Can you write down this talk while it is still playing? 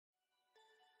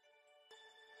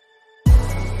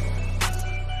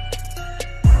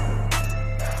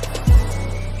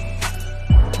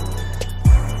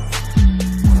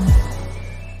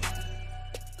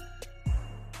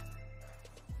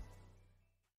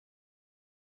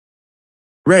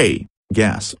Ray,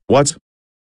 guess what?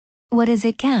 What is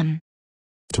it, Cam?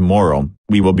 Tomorrow,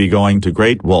 we will be going to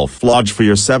Great Wolf Lodge for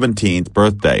your 17th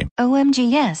birthday.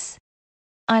 OMG, yes.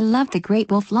 I love the Great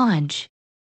Wolf Lodge.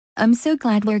 I'm so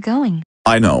glad we're going.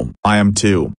 I know, I am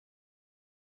too.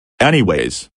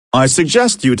 Anyways, I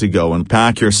suggest you to go and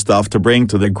pack your stuff to bring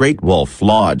to the Great Wolf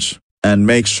Lodge, and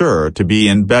make sure to be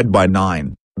in bed by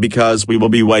 9, because we will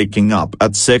be waking up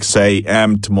at 6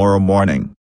 a.m. tomorrow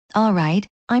morning. Alright,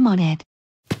 I'm on it.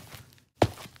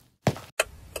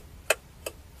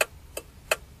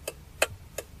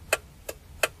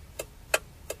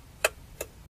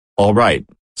 Alright,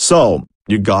 so,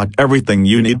 you got everything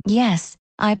you need? Yes,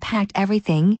 I packed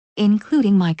everything,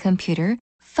 including my computer,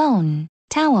 phone,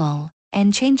 towel,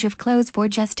 and change of clothes for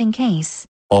just in case.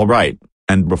 Alright,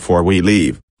 and before we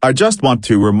leave, I just want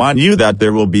to remind you that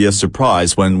there will be a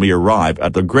surprise when we arrive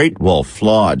at the Great Wolf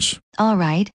Lodge.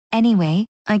 Alright, anyway,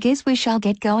 I guess we shall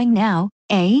get going now,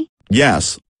 eh?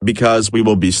 Yes, because we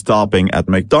will be stopping at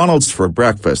McDonald's for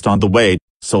breakfast on the way,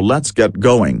 so let's get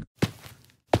going.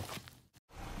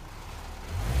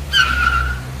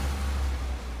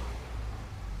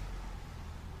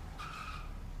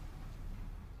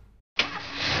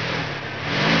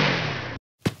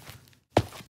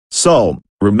 So,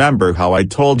 remember how I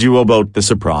told you about the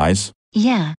surprise?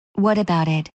 Yeah, what about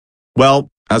it? Well,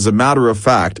 as a matter of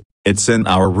fact, it's in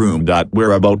our room that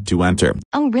we're about to enter.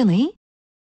 Oh really?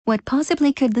 What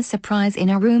possibly could the surprise in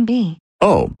our room be?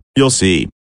 Oh, you'll see.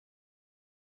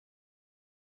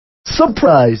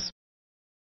 Surprise!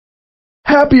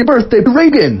 Happy birthday,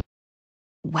 Reagan!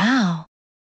 Wow.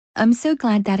 I'm so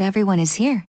glad that everyone is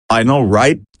here. I know,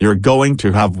 right? You're going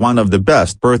to have one of the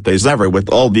best birthdays ever with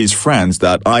all these friends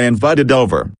that I invited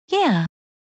over. Yeah.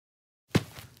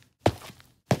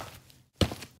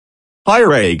 Hi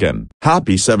Reagan,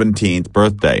 happy 17th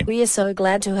birthday. We are so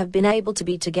glad to have been able to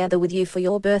be together with you for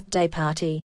your birthday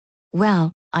party.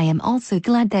 Well, I am also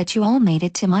glad that you all made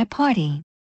it to my party.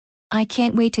 I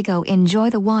can't wait to go enjoy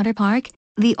the water park,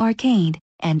 the arcade,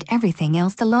 and everything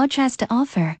else the lodge has to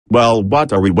offer. Well,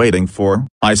 what are we waiting for?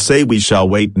 I say we shall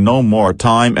wait no more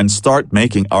time and start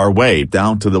making our way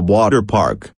down to the water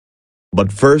park.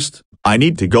 But first, I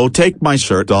need to go take my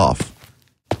shirt off.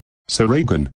 So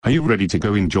Reagan, are you ready to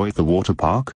go enjoy the water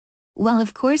park? Well,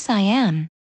 of course I am.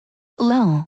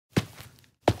 Lol.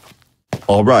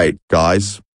 Alright,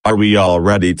 guys, are we all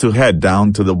ready to head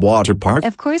down to the water park?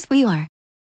 Of course we are.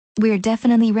 We're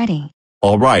definitely ready.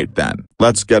 Alright then,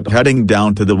 let's get heading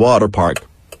down to the water park.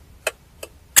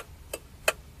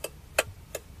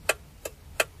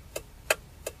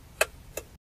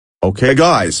 Okay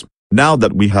guys, now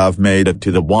that we have made it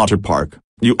to the water park,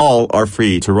 you all are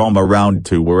free to roam around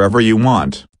to wherever you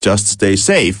want. Just stay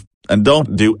safe, and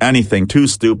don't do anything too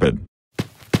stupid.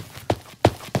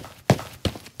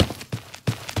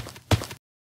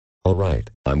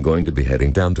 Alright, I'm going to be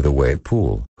heading down to the wave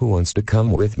pool. Who wants to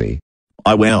come with me?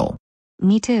 I will.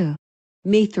 Me too.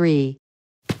 Me 3.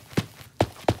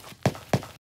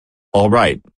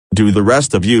 Alright, do the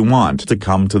rest of you want to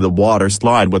come to the water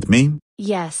slide with me?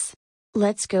 Yes.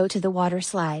 Let's go to the water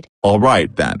slide.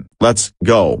 Alright then, let's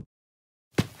go.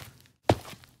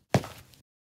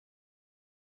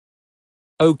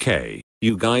 Okay,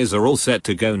 you guys are all set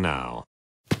to go now.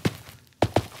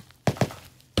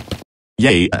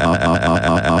 Yay.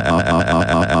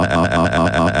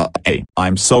 Hey,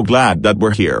 I'm so glad that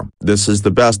we're here. This is the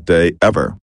best day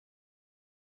ever.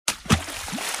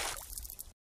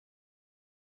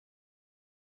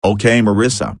 Okay,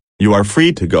 Marissa, you are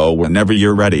free to go whenever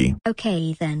you're ready.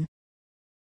 Okay then.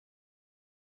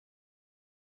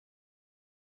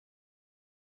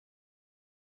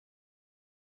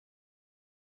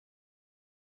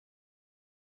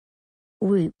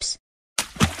 Whoops.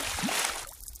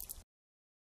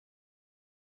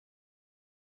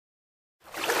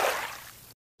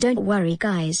 Don't worry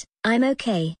guys, I'm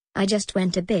okay. I just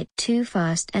went a bit too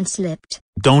fast and slipped.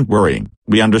 Don't worry,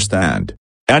 we understand.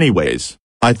 Anyways,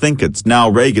 I think it's now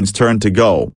Reagan's turn to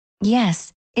go.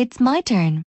 Yes, it's my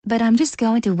turn, but I'm just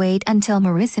going to wait until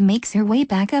Marissa makes her way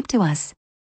back up to us.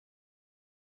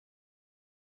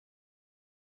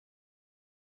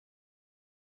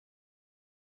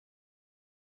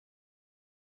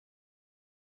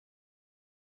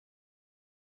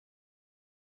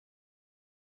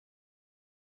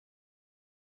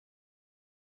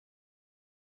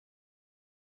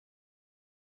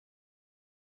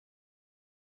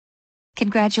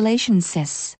 Congratulations,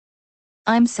 sis.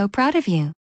 I'm so proud of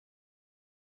you.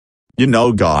 You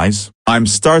know guys, I'm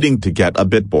starting to get a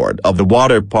bit bored of the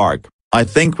water park. I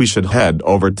think we should head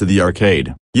over to the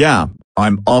arcade. Yeah,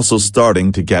 I'm also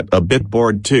starting to get a bit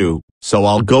bored too. so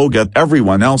I'll go get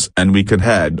everyone else and we can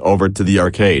head over to the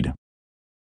arcade.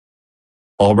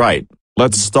 Alright,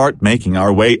 let's start making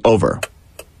our way over.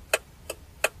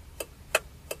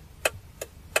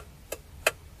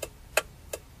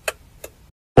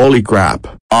 Holy crap,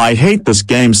 I hate this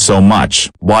game so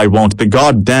much. Why won't the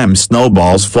goddamn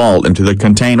snowballs fall into the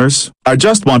containers? I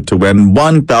just want to win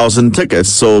 1,000 tickets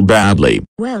so badly.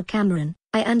 Well, Cameron,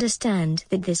 I understand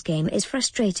that this game is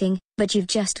frustrating, but you've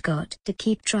just got to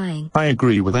keep trying. I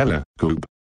agree with Ella, Goob.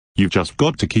 You've just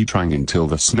got to keep trying until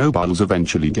the snowballs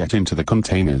eventually get into the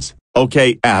containers.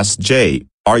 Okay, SJ,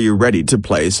 are you ready to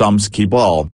play some skee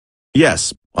ball?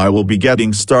 Yes, I will be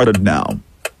getting started now.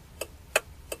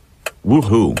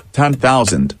 Woohoo,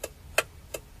 10,000.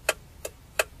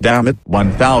 Damn it,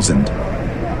 1,000.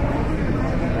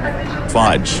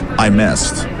 Fudge, I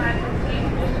missed.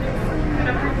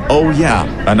 Oh yeah,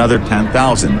 another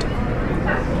 10,000.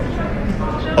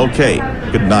 Okay,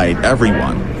 good night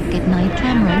everyone. Good night,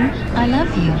 Cameron. I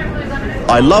love you.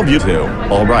 I love you too.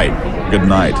 Alright, good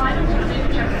night.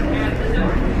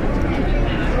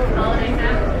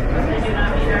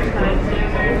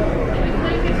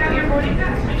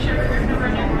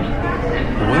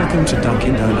 Welcome to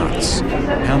Dunkin' Donuts.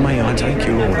 How may I take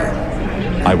your order?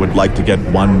 I would like to get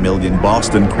 1 million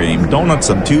Boston cream donuts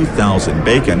and 2,000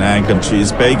 bacon, egg and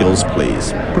cheese bagels,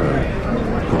 please.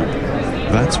 Goob.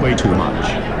 That's way too much.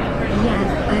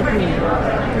 Yeah, I agree.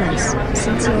 Plus,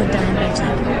 since you're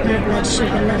diabetic, your blood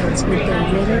sugar levels would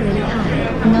go really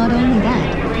high. Not only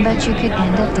that, but you could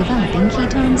end up developing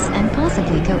ketones and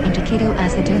possibly go into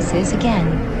ketoacidosis again.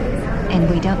 And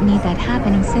we don't need that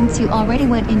happening since you already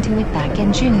went into it back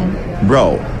in June.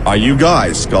 Bro, are you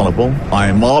guys gullible? I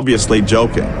am obviously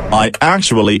joking. I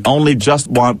actually only just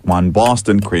want 1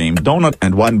 Boston cream donut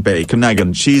and 1 bacon, egg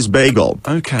and cheese bagel.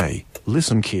 Okay,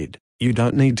 listen kid, you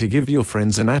don't need to give your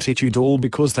friends an attitude all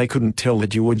because they couldn't tell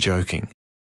that you were joking.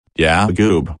 Yeah,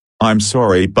 Goob. I'm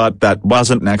sorry, but that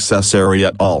wasn't necessary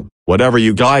at all. Whatever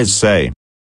you guys say.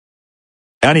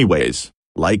 Anyways,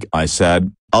 like I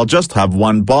said, I'll just have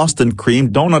 1 Boston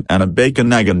cream donut and a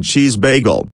bacon, egg and cheese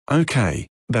bagel. Okay,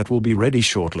 that will be ready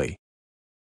shortly.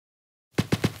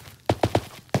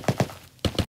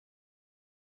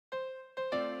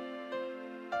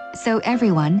 So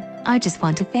everyone, I just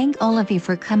want to thank all of you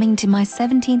for coming to my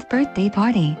 17th birthday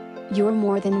party. You're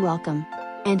more than welcome.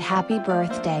 And happy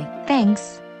birthday.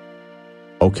 Thanks.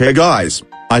 Okay guys,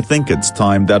 I think it's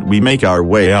time that we make our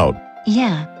way out.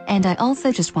 Yeah, and I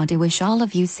also just want to wish all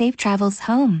of you safe travels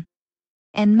home.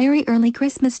 And Merry Early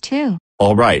Christmas too.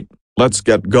 Alright, let's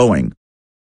get going.